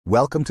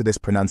Welcome to this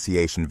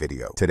pronunciation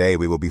video. Today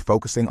we will be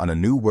focusing on a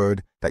new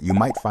word that you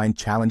might find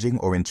challenging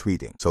or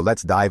intriguing. So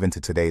let's dive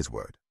into today's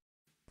word.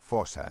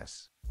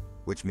 Fosas,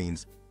 which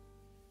means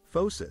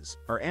Fosas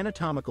are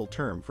anatomical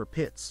term for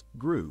pits,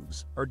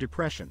 grooves, or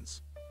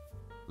depressions.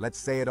 let's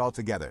say it all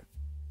together.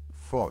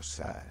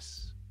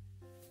 Fosas.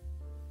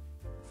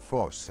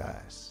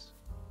 Fosas.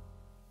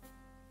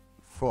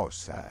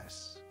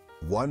 Fosas.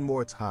 One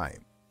more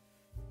time.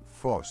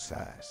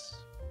 Fosas.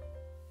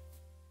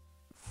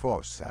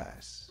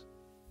 Fosas.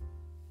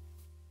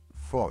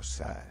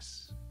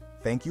 Fosas.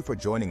 Thank you for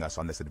joining us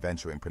on this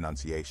adventure in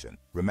pronunciation.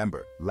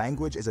 Remember,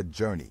 language is a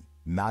journey,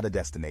 not a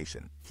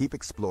destination. Keep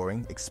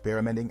exploring,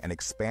 experimenting, and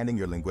expanding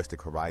your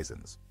linguistic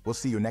horizons. We'll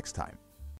see you next time.